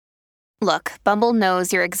Look, Bumble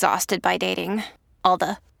knows you're exhausted by dating. All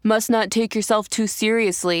the must not take yourself too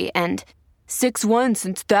seriously and 6'1"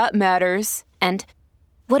 since that matters. And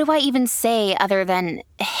what do I even say other than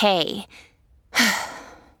hey?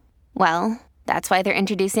 Well, that's why they're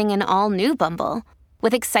introducing an all-new Bumble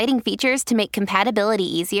with exciting features to make compatibility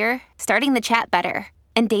easier, starting the chat better,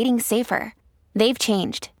 and dating safer. They've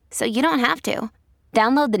changed, so you don't have to.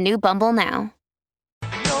 Download the new Bumble now.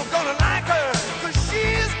 You're gonna like her, 'cause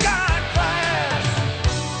she's got class.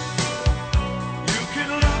 You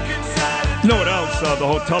can look inside. You know what else? The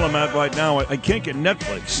hotel I'm at right now, I can't get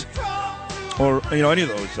Netflix or any of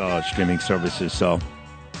those streaming services. So,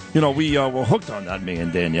 we're hooked on that, me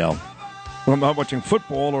and Danielle. When I'm not watching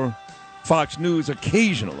football or Fox News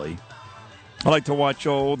occasionally, I like to watch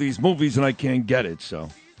all these movies and I can't get it. So,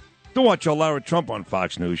 to watch Lara Trump on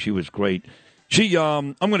Fox News. She was great.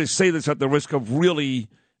 I'm going to say this at the risk of really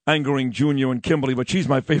angering Junior and Kimberly, but she's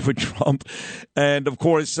my favorite Trump. And, of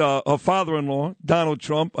course, her father-in-law, Donald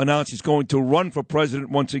Trump, announced he's going to run for president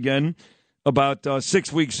once again about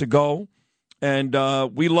 6 weeks ago. And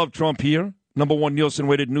we love Trump here. Number one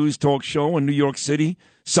Nielsen-rated news talk show in New York City.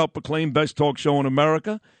 Self-proclaimed best talk show in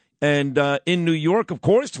America. And in New York, of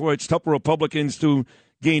course, where it's tough for Republicans to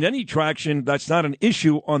gain any traction, that's not an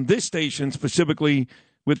issue on this station, specifically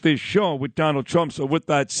with this show with Donald Trump. So with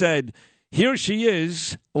that said, here she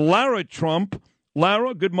is, Lara Trump.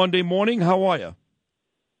 Lara, good Monday morning. How are you?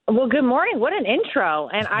 Well, good morning. What an intro.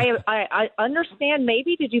 And I understand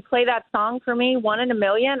maybe, did you play that song for me, One in a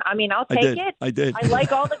Million? I mean, I'll take it. I did. I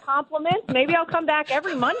like all the compliments. Maybe I'll come back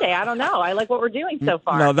every Monday. I don't know. I like what we're doing so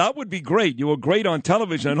far. Now, that would be great. You were great on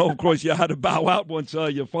television. I know, of course, you had to bow out once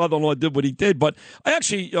your father-in-law did what he did. But I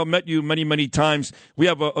actually met you many, many times. We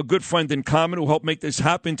have a good friend in common who helped make this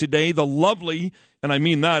happen today, the lovely, and I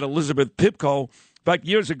mean that, Elizabeth Pipko. In fact,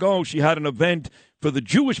 years ago, she had an event for the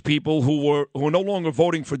Jewish people who were no longer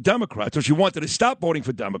voting for Democrats. So she wanted to stop voting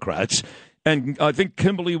for Democrats. And I think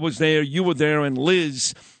Kimberly was there, you were there, and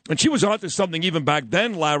Liz. And she was onto something even back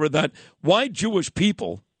then, Lara, that why Jewish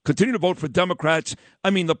people continue to vote for Democrats.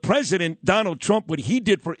 I mean, the president, Donald Trump, what he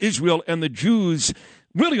did for Israel and the Jews,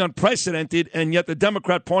 really unprecedented. And yet the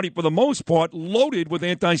Democrat Party, for the most part, loaded with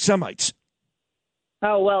anti-Semites.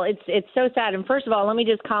 Oh, well, it's so sad. And first of all, let me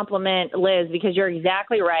just compliment Liz, because you're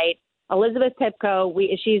exactly right. Elizabeth Pipko,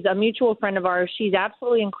 she's a mutual friend of ours. She's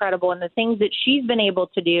absolutely incredible. And the things that she's been able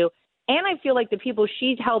to do, and I feel like the people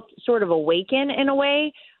she's helped sort of awaken in a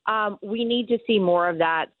way, we need to see more of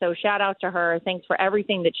that. So shout out to her. Thanks for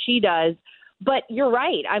everything that she does. But you're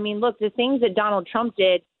right. I mean, look, the things that Donald Trump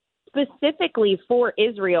did specifically for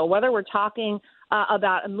Israel, whether we're talking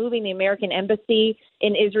about moving the American embassy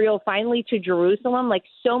in Israel finally to Jerusalem, like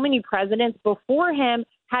so many presidents before him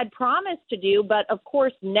had promised to do, but of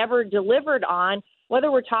course never delivered on,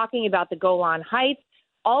 whether we're talking about the Golan Heights,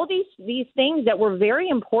 all these things that were very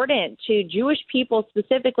important to Jewish people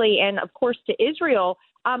specifically, and of course to Israel.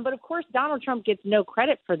 But of course, Donald Trump gets no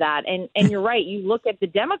credit for that. And you're right. You look at the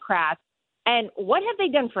Democrats, and what have they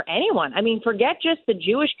done for anyone? I mean, forget just the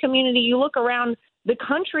Jewish community. You look around the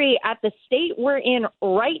country at the state we're in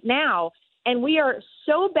right now, and we are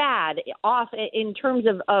so bad off in terms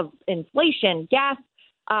of inflation, gas,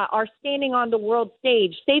 are standing on the world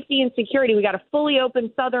stage, safety and security. We got a fully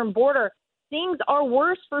open southern border. Things are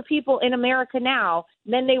worse for people in America now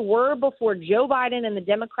than they were before Joe Biden and the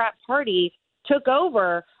Democrat Party took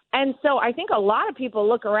over. And so I think a lot of people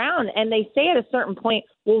look around and they say at a certain point,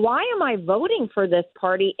 well, why am I voting for this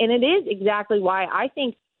party? And it is exactly why I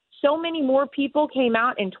think so many more people came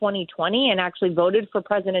out in 2020 and actually voted for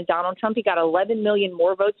President Donald Trump. He got 11 million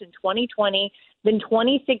more votes in 2020 than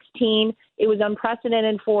 2016. It was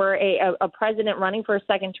unprecedented for a president running for a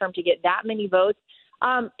second term to get that many votes.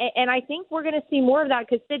 And I think we're going to see more of that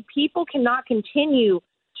because, Sid, people cannot continue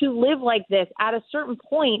to live like this. At a certain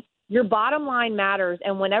point, your bottom line matters.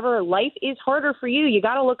 And whenever life is harder for you, you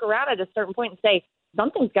got to look around at a certain point and say,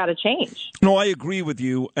 something's got to change. No, I agree with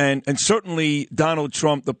you. And certainly Donald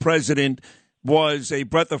Trump, the president, was a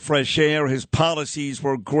breath of fresh air. His policies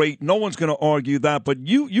were great. No one's going to argue that. But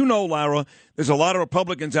you know, Lara, there's a lot of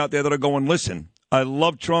Republicans out there that are going, listen, I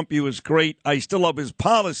love Trump. He was great. I still love his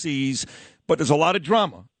policies. But there's a lot of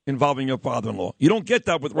drama involving your father-in-law. You don't get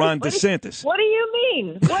that with Ron DeSantis. What do you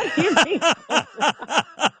mean? What do you mean?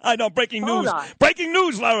 I know, breaking news. Breaking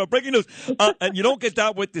news, Lara, breaking news. And you don't get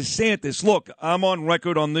that with DeSantis. Look, I'm on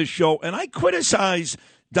record on this show, and I criticize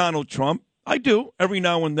Donald Trump. I do, every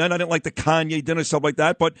now and then. I didn't like the Kanye dinner, stuff like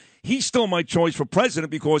that, but he's still my choice for president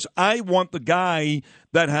because I want the guy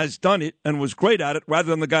that has done it and was great at it rather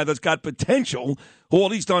than the guy that's got potential who all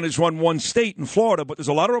he's done is run one state in Florida, but there's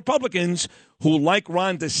a lot of Republicans who like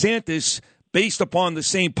Ron DeSantis based upon the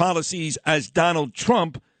same policies as Donald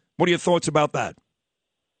Trump. What are your thoughts about that?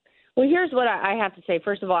 Well, here's what I have to say.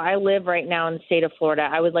 First of all, I live right now in the state of Florida.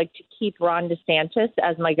 I would like to keep Ron DeSantis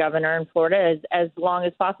as my governor in Florida as long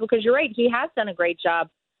as possible, because you're right, he has done a great job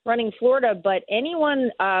running Florida. But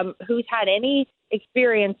anyone who's had any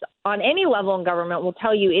experience on any level in government will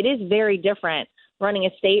tell you it is very different running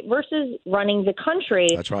a state versus running the country.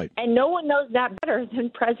 That's right. And no one knows that better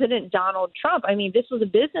than President Donald Trump. I mean, this was a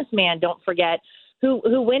businessman, don't forget,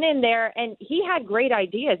 who went in there and he had great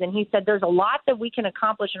ideas. And he said there's a lot that we can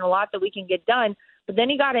accomplish and a lot that we can get done. But then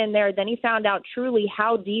he got in there. Then he found out truly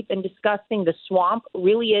how deep and disgusting the swamp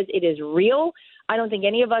really is. It is real. I don't think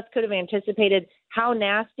any of us could have anticipated how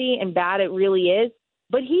nasty and bad it really is.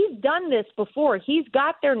 But he's done this before. He's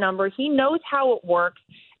got their number. He knows how it works.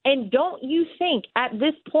 And don't you think at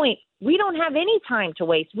this point, we don't have any time to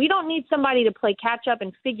waste. We don't need somebody to play catch up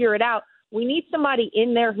and figure it out. We need somebody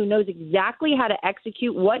in there who knows exactly how to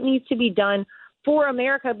execute what needs to be done for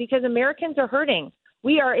America, because Americans are hurting.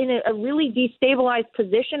 We are in a really destabilized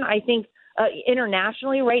position, I think,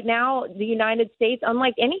 internationally right now, the United States,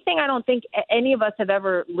 unlike anything I don't think any of us have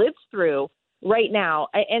ever lived through right now.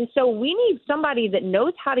 And so we need somebody that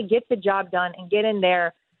knows how to get the job done and get in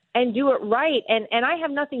there and do it right. And I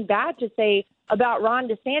have nothing bad to say about Ron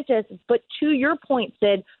DeSantis, but to your point,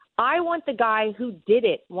 Sid, I want the guy who did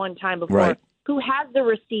it one time before, right, who has the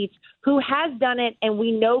receipts, who has done it, and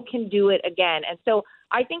we know can do it again. And so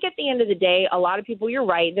I think at the end of the day, a lot of people, you're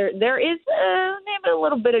right, there is maybe a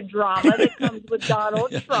little bit of drama that comes with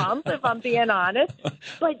Donald Trump, if I'm being honest.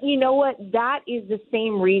 But you know what? That is the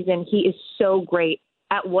same reason he is so great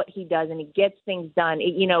at what he does, and he gets things done,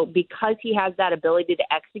 because he has that ability to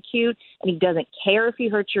execute, and he doesn't care if he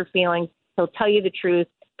hurts your feelings. He'll tell you the truth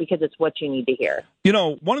because it's what you need to hear.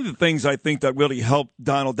 One of the things I think that really helped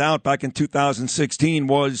Donald out back in 2016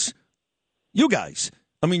 was you guys.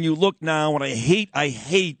 I mean, you look now, and I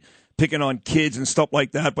hate picking on kids and stuff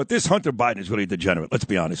like that, but this Hunter Biden is really degenerate, let's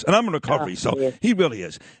be honest. And I'm in recovery, so he really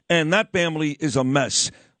is. And that family is a mess.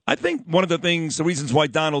 I think one of the reasons why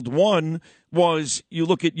Donald won was you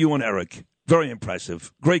look at you and Eric. Very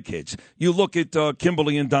impressive. Great kids. You look at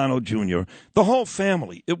Kimberly and Donald Jr., the whole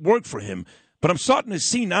family. It worked for him. But I'm starting to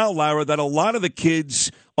see now, Lara, that a lot of the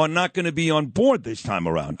kids are not going to be on board this time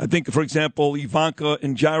around. I think, for example, Ivanka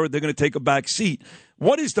and Jared, they're going to take a back seat.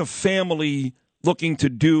 What is the family looking to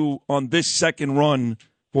do on this second run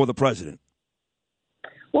for the president?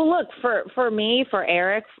 Well, look, for me, for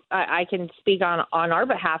Eric, I can speak on our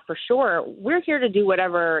behalf for sure. We're here to do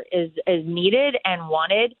whatever is needed and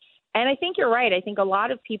wanted. And I think you're right. I think a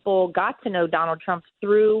lot of people got to know Donald Trump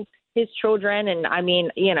through his children. And I mean,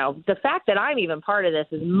 the fact that I'm even part of this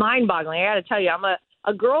is mind-boggling. I got to tell you, I'm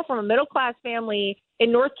a girl from a middle-class family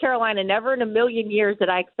in North Carolina. Never in a million years did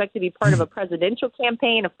I expect to be part of a presidential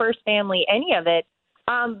campaign, a first family, any of it.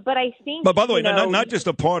 But I think. But by the way, not just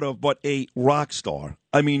a part of, but a rock star.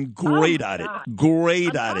 I mean, great at it.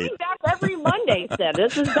 Great at it. I'm coming back every Monday, Sid.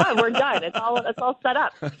 This is done. We're done. It's all set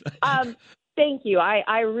up. Thank you.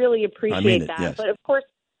 I really appreciate that. Yes. But of course,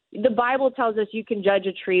 the Bible tells us you can judge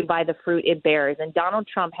a tree by the fruit it bears. And Donald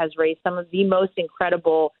Trump has raised some of the most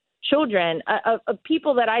incredible children of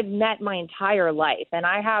people that I've met my entire life. And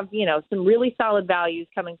I have, some really solid values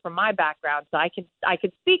coming from my background. So I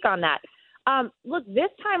could speak on that. Look, this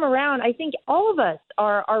time around, I think all of us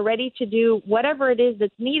are ready to do whatever it is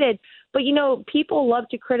that's needed. But, people love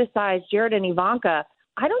to criticize Jared and Ivanka.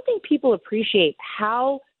 I don't think people appreciate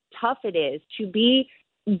how tough it is to be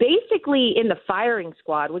basically in the firing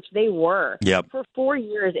squad, which they were for 4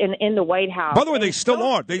 years in the White House. By the way, they still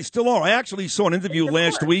are. They still are. I actually saw an interview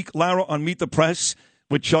last week, Lara, on Meet the Press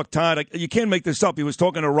with Chuck Todd. You can't make this up. He was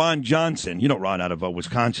talking to Ron Johnson. Ron out of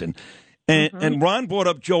Wisconsin. And Ron brought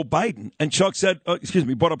up Joe Biden. And Chuck said,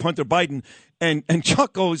 brought up Hunter Biden. And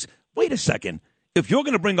Chuck goes, wait a second. If you're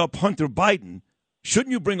going to bring up Hunter Biden,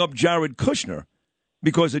 shouldn't you bring up Jared Kushner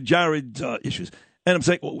because of Jared's issues? And I'm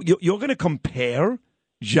saying, you're going to compare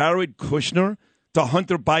Jared Kushner to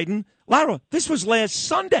Hunter Biden? Lara, this was last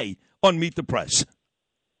Sunday on Meet the Press.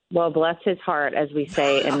 Well, bless his heart, as we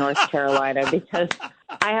say in North Carolina, because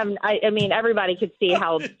I mean, everybody could see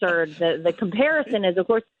how absurd the comparison is. Of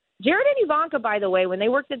course, Jared and Ivanka, by the way, when they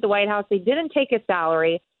worked at the White House, they didn't take a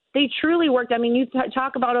salary. They truly worked. I mean, you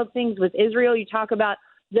talk about other things with Israel. You talk about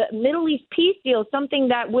the Middle East peace deal, something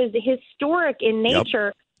that was historic in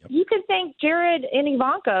nature. Yep. You can thank Jared and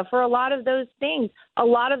Ivanka for a lot of those things. A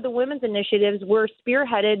lot of the women's initiatives were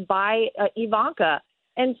spearheaded by Ivanka.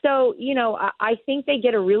 And so, I think they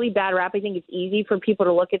get a really bad rap. I think it's easy for people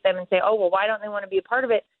to look at them and say, oh, well, why don't they want to be a part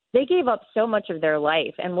of it? They gave up so much of their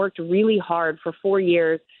life and worked really hard for 4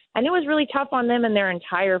 years. And it was really tough on them and their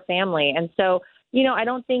entire family. And so, I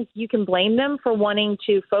don't think you can blame them for wanting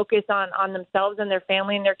to focus on themselves and their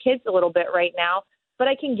family and their kids a little bit right now. But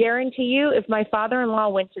I can guarantee you, if my father-in-law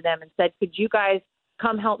went to them and said, could you guys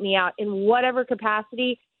come help me out in whatever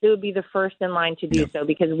capacity, they would be the first in line to do so,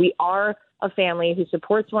 because we are a family who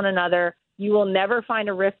supports one another. You will never find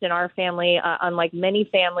a rift in our family, unlike many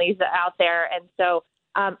families out there. And so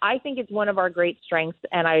I think it's one of our great strengths,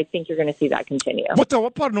 and I think you're going to see that continue. What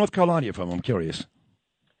part of North Carolina are you from? I'm curious.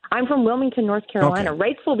 I'm from Wilmington, North Carolina.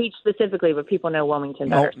 Okay. Wrightsville Beach specifically, but people know Wilmington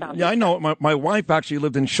better. Yeah, I know. My wife actually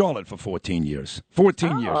lived in Charlotte for 14 years.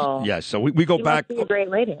 14 years. Yes, so we go back. She must be a great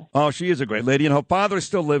lady. Oh, she is a great lady, and her father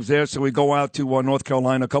still lives there, so we go out to North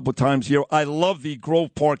Carolina a couple times a year. I love the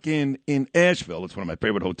Grove Park Inn in Asheville. It's one of my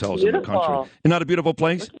favorite hotels in the country. Isn't that a beautiful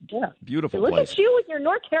place? Beautiful place. Look at you with your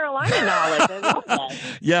North Carolina knowledge. I love that.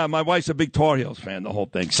 Yeah, my wife's a big Tar Heels fan, the whole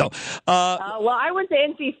thing. So, well, I went to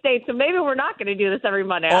NC State, so maybe we're not going to do this every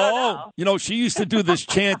Monday. I don't know. She used to do this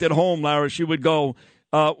chant at home, Lara. She would go,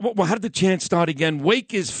 how did the chant start again?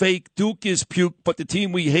 Wake is fake, Duke is puke, but the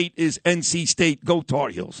team we hate is NC State. Go Tar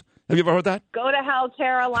Heels. Have you ever heard that? Go to hell,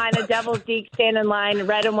 Carolina. Devil's Deek, stand in line.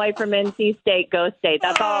 Red and white from NC State. Go State.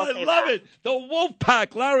 That's all I'll say. I love it. The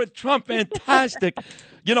Wolfpack. Lara Trump, fantastic.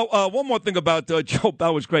 One more thing about Joe, that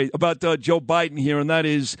was great, about Joe Biden here, and that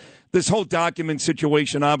is this whole document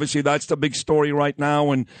situation. Obviously, that's the big story right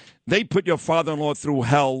now, and they put your father-in-law through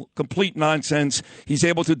hell. Complete nonsense. He's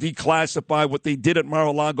able to declassify what they did at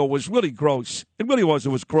Mar-a-Lago was really gross. It really was. It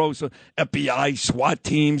was gross. FBI, SWAT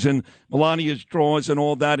teams, and Melania's drawers and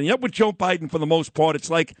all that. And yet with Joe Biden, for the most part,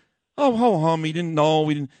 it's like, oh, ho-hum, he didn't know.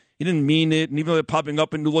 He didn't mean it. And even though they're popping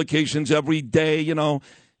up in new locations every day,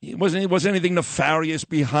 it wasn't anything nefarious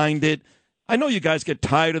behind it. I know you guys get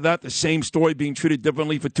tired of that, the same story being treated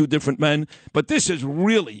differently for two different men, but this is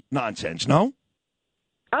really nonsense, no?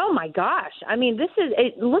 Oh, my gosh. I mean,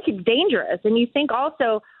 it's dangerous. And you think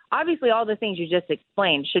also, obviously, all the things you just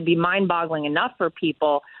explained should be mind-boggling enough for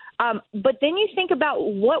people. But then you think about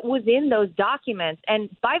what was in those documents. And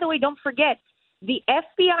by the way, don't forget, the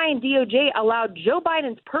FBI and DOJ allowed Joe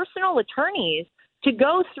Biden's personal attorneys to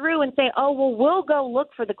go through and say, oh, well, we'll go look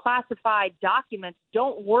for the classified documents.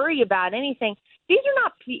 Don't worry about anything. These are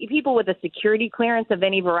not people with a security clearance of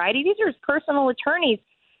any variety. These are his personal attorneys.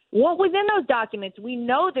 What was in those documents? We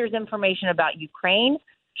know there's information about Ukraine,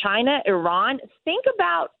 China, Iran. Think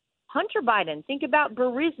about Hunter Biden. Think about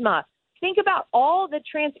Burisma. Think about all that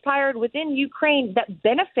transpired within Ukraine that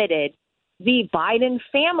benefited the Biden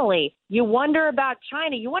family. You wonder about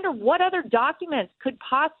China. You wonder what other documents could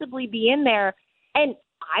possibly be in there. And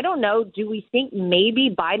I don't know, do we think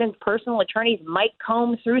maybe Biden's personal attorneys might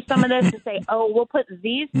comb through some of this and say, oh, we'll put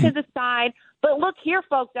these to the side. But look here,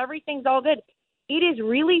 folks, everything's all good. It is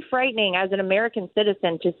really frightening as an American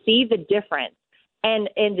citizen to see the difference and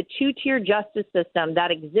the two-tier justice system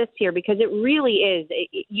that exists here, because it really is.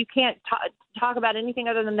 You can't talk about anything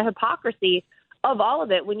other than the hypocrisy of all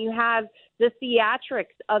of it when you have the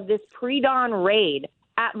theatrics of this pre-dawn raid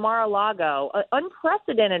at Mar-a-Lago, an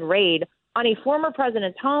unprecedented raid on a former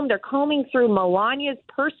president's home. They're combing through Melania's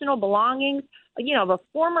personal belongings, of a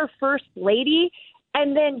former first lady.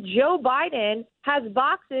 And then Joe Biden has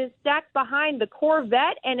boxes stacked behind the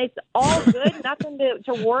Corvette, and it's all good, nothing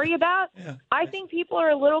to worry about. Yeah. I think people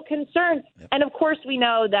are a little concerned. Yep. And, of course, we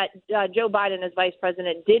know that Joe Biden, as vice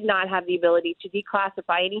president, did not have the ability to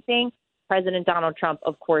declassify anything. President Donald Trump,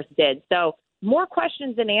 of course, did. So more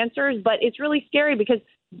questions than answers, but it's really scary because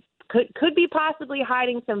could be possibly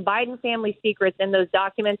hiding some Biden family secrets in those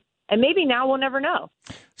documents, and maybe now we'll never know.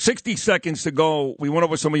 60 seconds to go. We went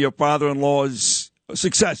over some of your father-in-law's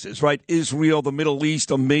successes, right? Israel, the Middle East,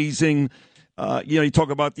 amazing. You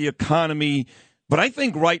talk about the economy. But I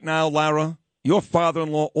think right now, Lara, your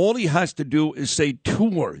father-in-law, all he has to do is say two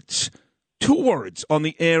words on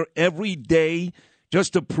the air every day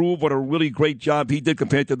just to prove what a really great job he did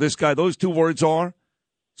compared to this guy. Those two words are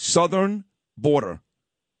southern border.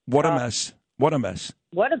 What a mess. What a mess.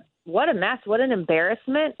 What a mess. What an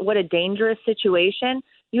embarrassment. What a dangerous situation.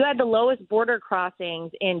 You had the lowest border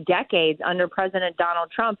crossings in decades under President Donald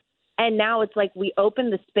Trump. And now it's like we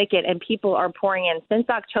opened the spigot and people are pouring in. Since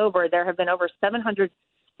October, there have been over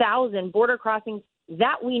 700,000 border crossings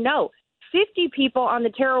that we know. 50 people on the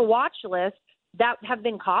terror watch list that have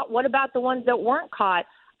been caught. What about the ones that weren't caught?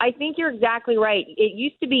 I think you're exactly right. It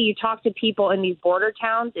used to be you talk to people in these border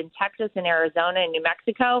towns in Texas and Arizona and New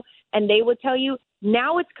Mexico, and they would tell you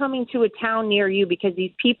now it's coming to a town near you because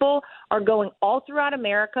these people are going all throughout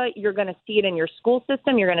America. You're going to see it in your school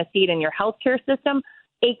system. You're going to see it in your healthcare system.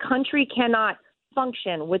 A country cannot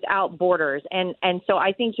function without borders. And so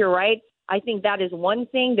I think you're right. I think that is one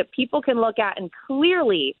thing that people can look at and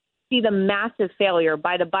clearly see the massive failure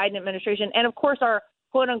by the Biden administration. And, of course, our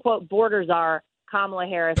quote-unquote borders are Kamala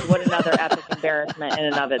Harris. What another epic embarrassment in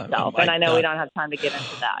and of itself. And I know we don't have time to get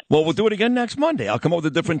into that. Well, we'll do it again next Monday. I'll come up with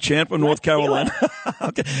a different chant from North Carolina.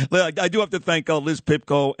 Okay. I do have to thank Liz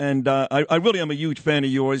Pipko, and I really am a huge fan of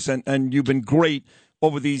yours, and you've been great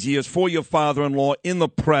over these years for your father-in-law in the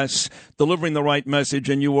press, delivering the right message,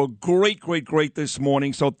 and you were great this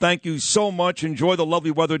morning. So thank you so much. Enjoy the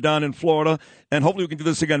lovely weather down in Florida, and hopefully we can do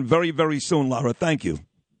this again very, very soon, Lara. Thank you.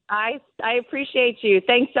 I appreciate you.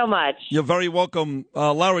 Thanks so much. You're very welcome.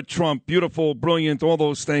 Lara Trump, beautiful, brilliant, all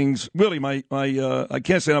those things. Really, I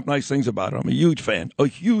can't say enough nice things about her. I'm a huge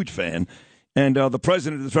fan. And the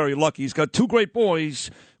president is very lucky. He's got two great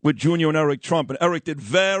boys with Junior and Eric Trump, and Eric did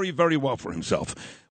very, very well for himself.